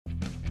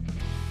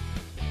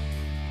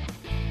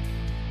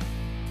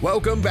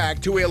Welcome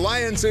back to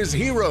Alliance's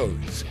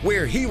Heroes,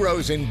 where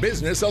heroes in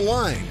business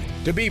align.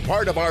 To be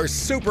part of our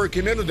super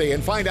community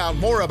and find out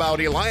more about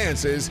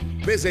Alliances,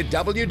 visit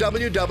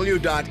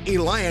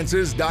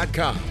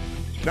www.alliances.com.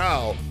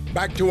 Now,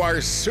 back to our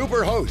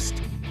super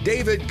host,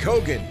 David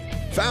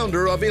Kogan,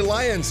 founder of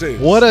Alliances.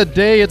 What a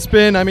day it's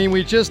been. I mean,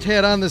 we just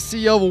had on the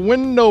CEO of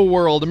Window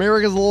World,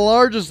 America's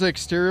largest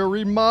exterior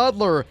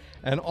remodeler,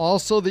 and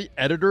also the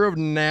editor of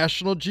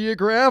National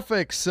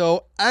Geographic.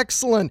 So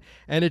excellent.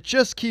 And it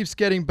just keeps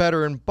getting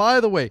better. And by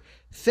the way,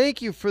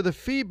 thank you for the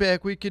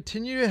feedback we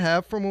continue to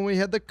have from when we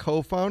had the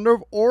co-founder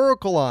of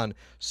Oracle on.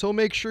 So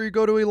make sure you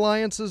go to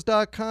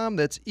alliances.com.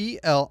 That's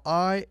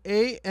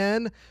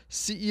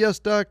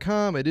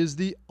ELIANCES.com. It is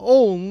the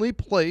only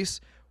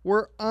place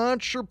where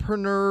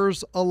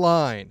entrepreneurs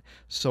align.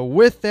 So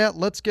with that,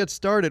 let's get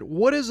started.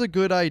 What is a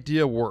good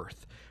idea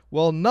worth?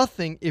 Well,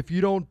 nothing if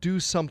you don't do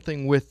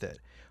something with it.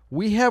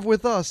 We have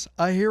with us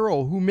a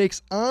hero who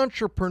makes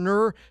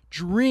entrepreneur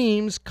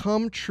dreams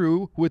come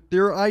true with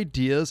their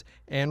ideas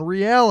and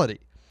reality.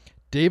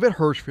 David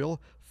Hirschfeld,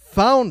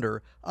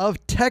 founder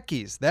of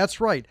Techies.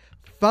 That's right,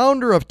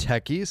 founder of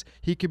Techies.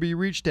 He can be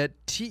reached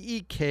at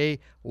tekyz.com.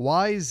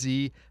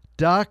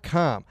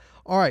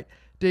 All right,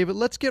 David,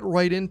 let's get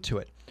right into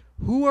it.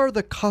 Who are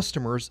the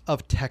customers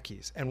of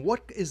Techies, and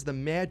what is the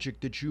magic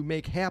that you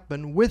make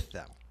happen with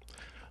them?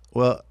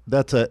 Well,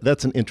 that's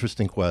an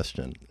interesting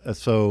question.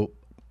 So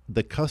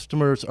the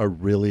customers are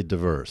really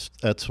diverse.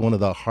 That's one of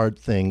the hard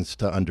things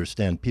to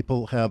understand.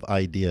 People have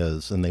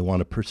ideas and they want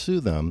to pursue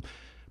them,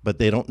 but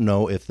they don't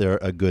know if they're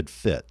a good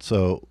fit.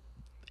 So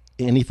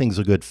anything's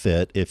a good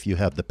fit if you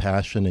have the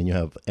passion and you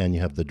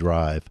have the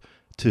drive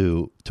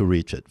to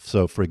reach it.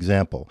 So for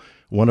example,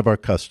 one of our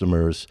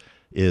customers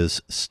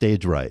is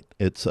Stage Right.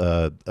 It's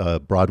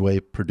a Broadway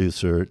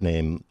producer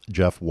named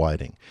Jeff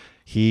Whiting.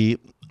 He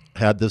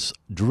had this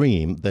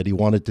dream that he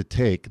wanted to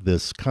take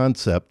this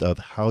concept of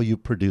how you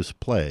produce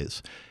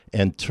plays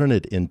and turn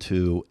it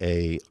into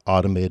a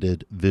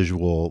automated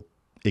visual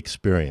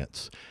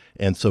experience.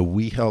 And so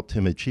we helped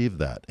him achieve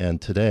that. And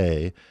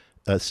today,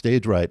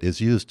 Stage Right is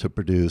used to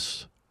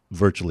produce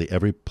virtually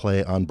every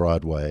play on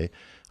Broadway.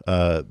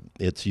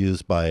 It's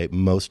used by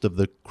most of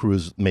the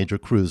major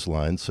cruise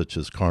lines, such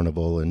as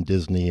Carnival and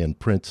Disney and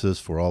Princess,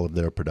 for all of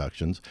their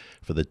productions,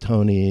 for the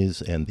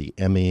Tonys and the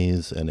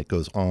Emmys, and it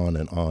goes on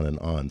and on and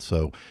on.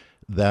 So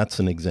that's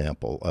an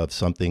example of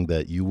something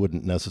that you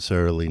wouldn't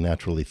necessarily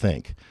naturally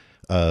think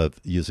of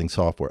using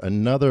software.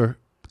 Another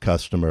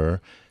customer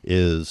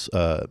is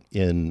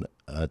in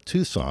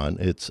Tucson.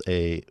 It's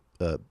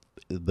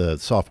the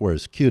software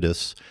is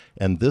Qudis,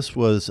 and this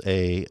was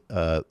a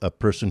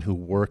person who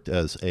worked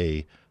as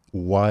a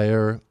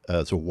wire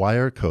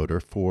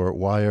coder for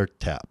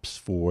wiretaps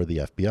for the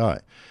FBI.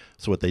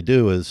 So what they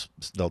do is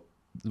they'll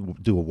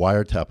do a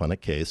wiretap on a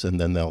case, and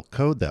then they'll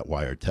code that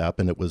wiretap,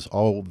 and it was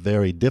all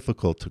very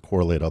difficult to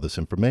correlate all this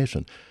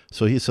information.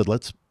 So he said,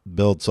 let's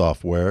build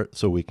software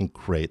so we can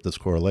create this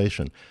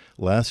correlation.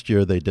 Last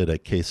year, they did a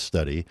case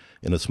study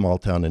in a small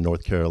town in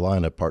North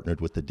Carolina,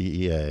 partnered with the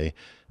DEA,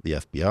 the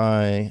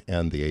FBI,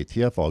 and the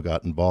ATF all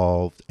got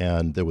involved,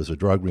 and there was a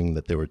drug ring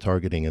that they were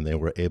targeting, and they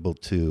were able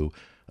to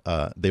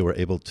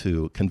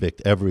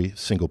convict every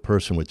single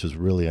person, which is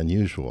really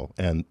unusual,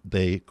 and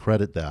they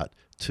credit that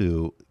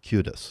to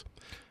Qudis.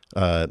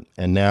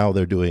 And now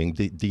the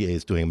DA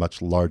is doing a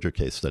much larger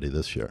case study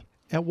this year.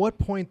 At what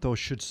point, though,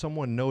 should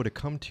someone know to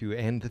come to you?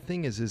 And the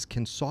thing is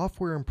can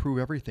software improve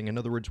everything? In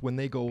other words, when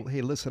they go,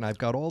 hey, listen, I've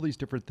got all these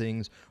different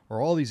things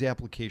or all these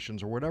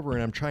applications or whatever,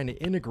 and I'm trying to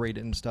integrate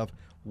it and stuff,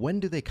 when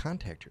do they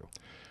contact you?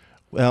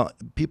 Well,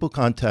 people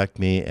contact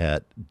me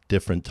at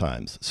different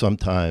times.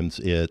 Sometimes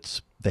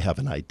they have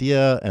an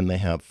idea and they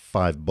have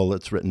 5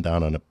 bullets written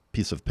down on a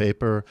piece of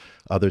paper.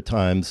 Other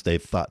times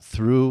they've thought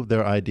through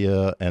their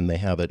idea and they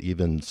have it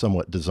even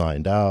somewhat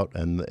designed out,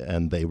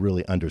 and they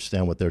really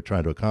understand what they're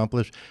trying to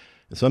accomplish.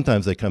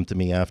 Sometimes they come to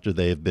me after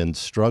they've been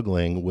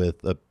struggling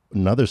with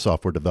another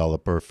software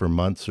developer for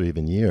months or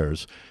even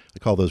years. I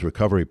call those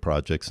recovery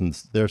projects, and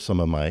they're some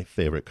of my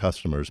favorite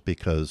customers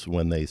because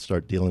when they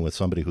start dealing with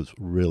somebody who's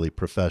really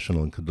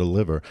professional and can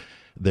deliver,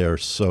 they're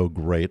so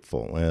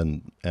grateful,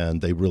 and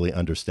they really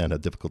understand how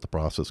difficult the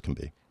process can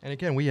be. And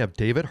again, we have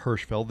David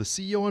Hirschfeld, the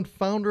CEO and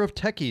founder of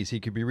Techies.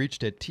 He can be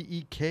reached at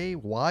tekyz.com.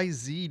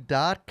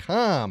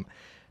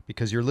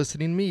 Because you're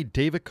listening to me,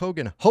 David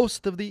Kogan,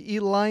 host of the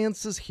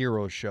Alliances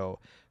Hero Show.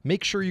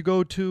 Make sure you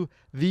go to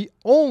the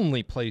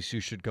only place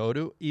you should go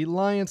to,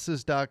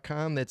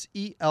 alliances.com. That's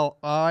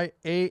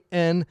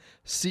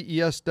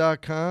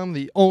ELIANCES.com,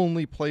 the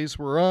only place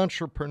where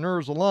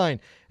entrepreneurs align.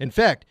 In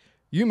fact,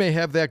 you may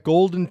have that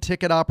golden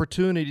ticket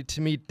opportunity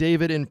to meet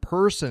David in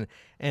person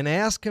and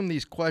ask him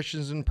these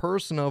questions in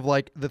person of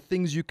like the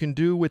things you can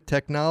do with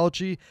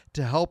technology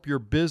to help your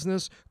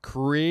business,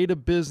 create a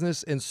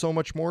business, and so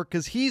much more,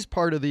 because he's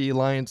part of the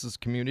Alliances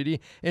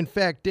community. In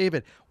fact,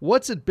 David,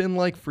 what's it been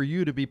like for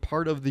you to be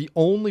part of the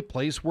only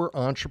place where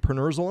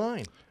entrepreneurs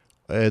align?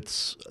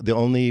 It's the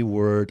only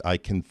word I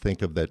can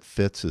think of that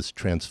fits is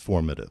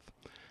transformative.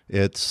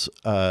 It's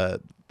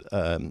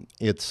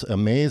it's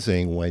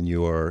amazing when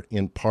you're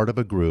in part of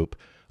a group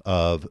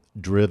of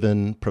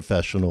driven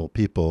professional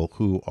people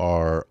who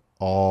are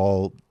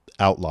all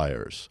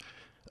outliers,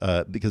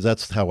 because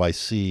that's how I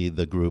see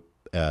the group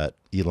at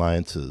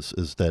eAlliances,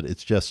 is that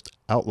it's just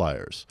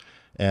outliers.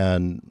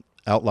 And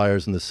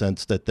outliers in the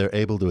sense that they're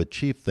able to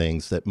achieve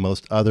things that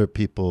most other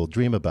people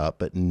dream about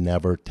but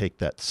never take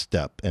that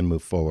step and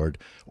move forward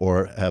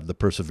or have the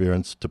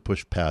perseverance to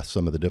push past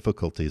some of the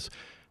difficulties.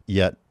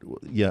 Yet,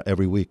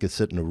 every week I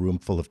sit in a room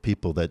full of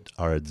people that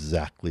are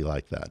exactly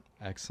like that.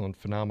 Excellent,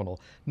 phenomenal.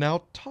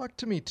 Now, talk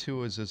to me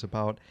too is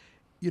about,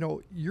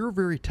 you're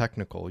very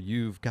technical.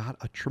 You've got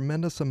a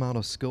tremendous amount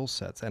of skill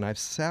sets, and I've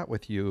sat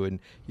with you and,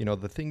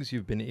 the things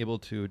you've been able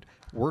to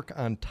work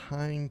on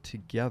tying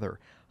together.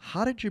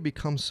 How did you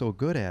become so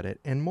good at it?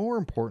 And more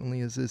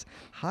importantly is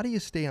how do you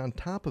stay on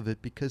top of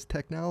it? Because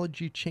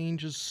technology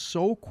changes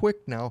so quick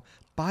now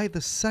by the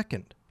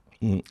second.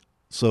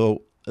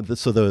 So I'm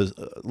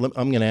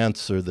going to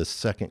answer the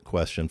second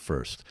question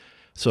first.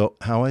 So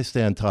how I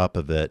stay on top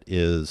of it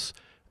is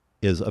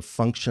a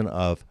function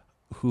of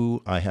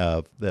who I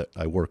have that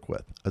I work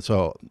with.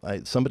 So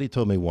somebody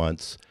told me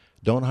once,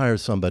 don't hire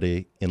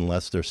somebody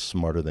unless they're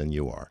smarter than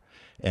you are.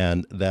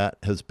 And that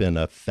has been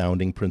a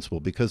founding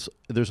principle because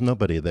there's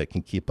nobody that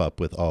can keep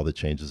up with all the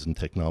changes in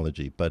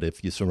technology. But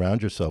if you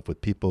surround yourself with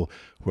people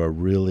who are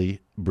really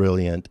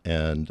brilliant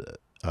and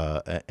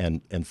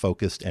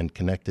focused and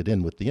connected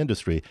in with the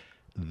industry,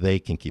 they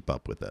can keep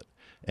up with it.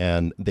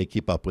 And they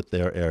keep up with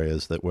their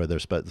areas where they're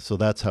so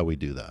that's how we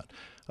do that.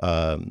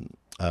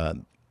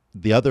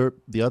 The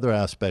other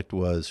aspect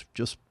was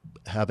just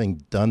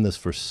having done this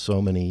for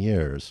so many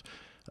years.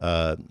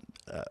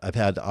 I've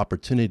had the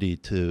opportunity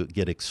to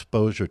get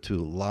exposure to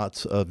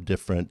lots of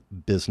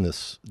different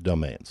business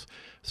domains.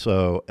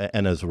 So,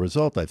 and as a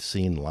result, I've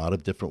seen a lot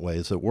of different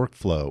ways that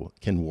workflow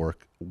can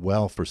work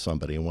well for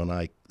somebody. And when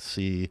I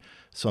see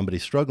somebody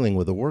struggling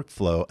with a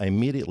workflow, I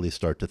immediately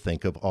start to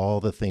think of all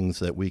the things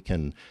that we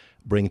can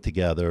bring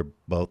together,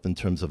 both in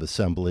terms of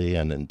assembly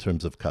and in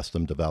terms of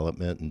custom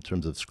development, in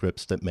terms of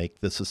scripts that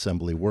make this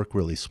assembly work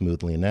really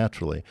smoothly and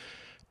naturally.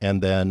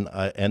 And then,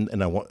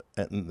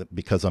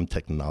 because I'm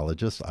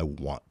technologist, I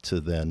want to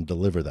then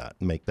deliver that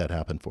and make that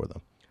happen for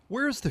them.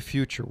 Where's the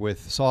future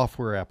with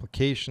software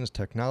applications,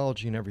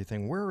 technology, and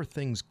everything? Where are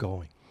things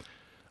going?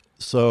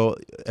 So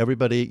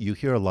everybody, you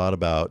hear a lot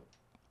about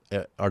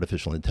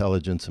artificial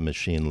intelligence and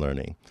machine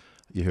learning.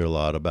 You hear a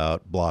lot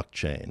about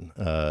blockchain.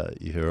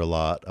 You hear a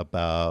lot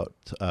about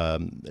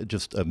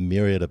just a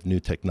myriad of new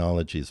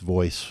technologies,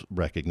 voice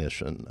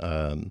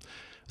recognition.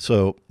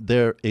 So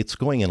it's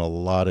going in a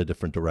lot of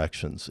different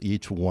directions,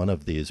 each one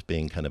of these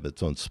being kind of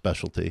its own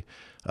specialty.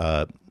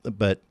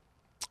 But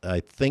I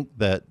think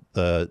that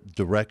the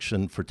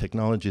direction for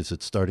technologies,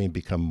 it's starting to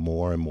become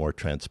more and more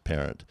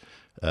transparent,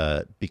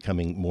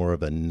 becoming more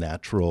of a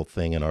natural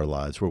thing in our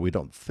lives where we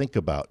don't think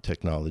about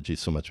technology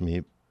so much. I mean,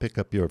 you pick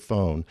up your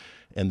phone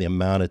and the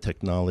amount of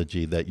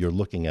technology that you're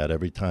looking at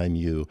every time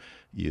you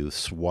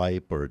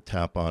swipe or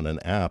tap on an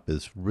app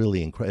is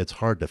really incredible. It's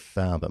hard to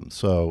fathom.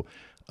 So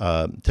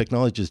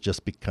technology is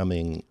just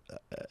becoming,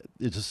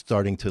 it's just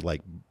starting to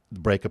like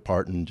break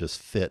apart and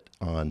just fit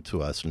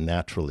onto us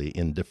naturally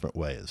in different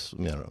ways.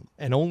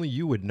 And only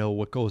you would know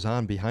what goes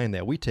on behind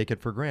that. We take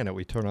it for granted.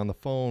 We turn on the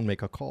phone,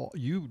 make a call.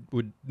 You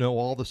would know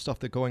all the stuff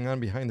that's going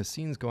on behind the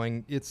scenes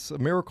going, it's a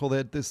miracle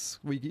that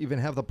we even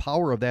have the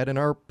power of that in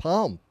our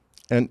palm.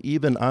 And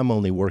even I'm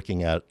only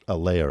working at a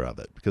layer of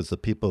it because the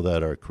people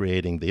that are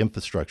creating the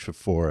infrastructure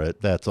for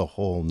it, that's a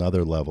whole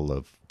nother level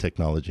of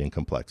technology and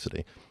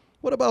complexity.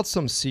 What about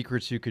some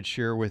secrets you could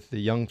share with the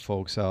young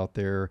folks out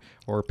there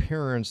or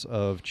parents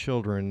of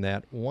children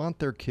that want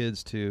their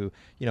kids to,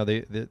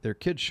 their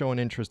kids show an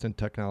interest in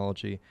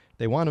technology.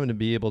 They want them to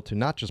be able to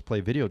not just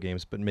play video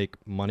games, but make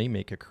money,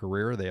 make a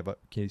career.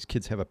 These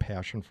kids have a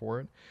passion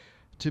for it.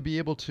 To be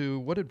able to,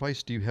 what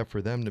advice do you have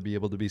for them to be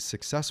able to be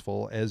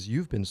successful as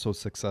you've been so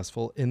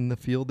successful in the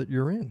field that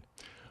you're in?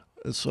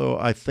 So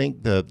I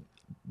think the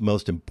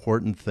most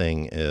important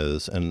thing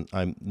is, and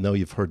I know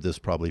you've heard this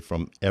probably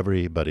from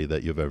everybody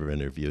that you've ever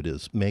interviewed,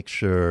 is make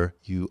sure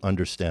you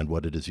understand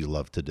what it is you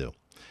love to do.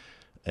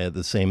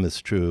 The same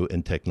is true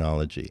in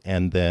technology,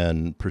 and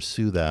then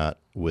pursue that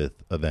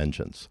with a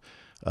vengeance.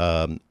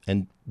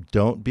 And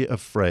don't be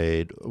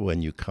afraid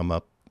when you come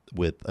up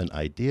with an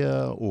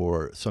idea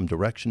or some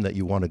direction that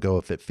you want to go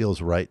if it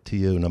feels right to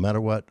you, no matter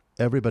what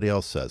everybody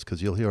else says,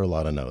 because you'll hear a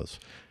lot of no's.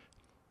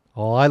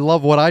 Oh, I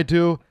love what I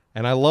do.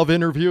 And I love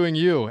interviewing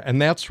you.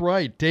 And that's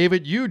right,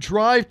 David, you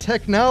drive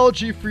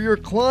technology for your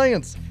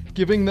clients,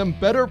 giving them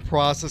better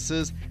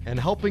processes and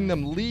helping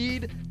them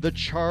lead the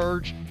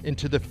charge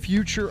into the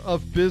future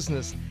of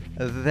business.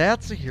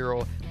 That's a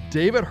hero.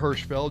 David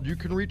Hirschfeld. You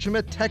can reach him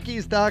at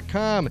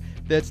techies.com.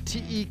 That's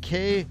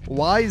TEKYZ.com.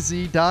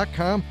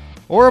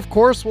 Or, of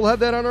course, we'll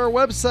have that on our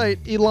website,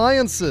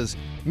 eAlliances.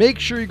 Make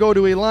sure you go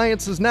to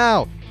eAlliances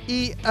now.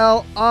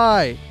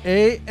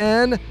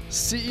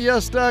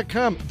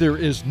 ELIANCES.com. There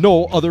is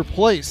no other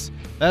place.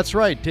 That's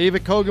right,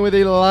 David Kogan with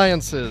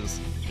eAlliances.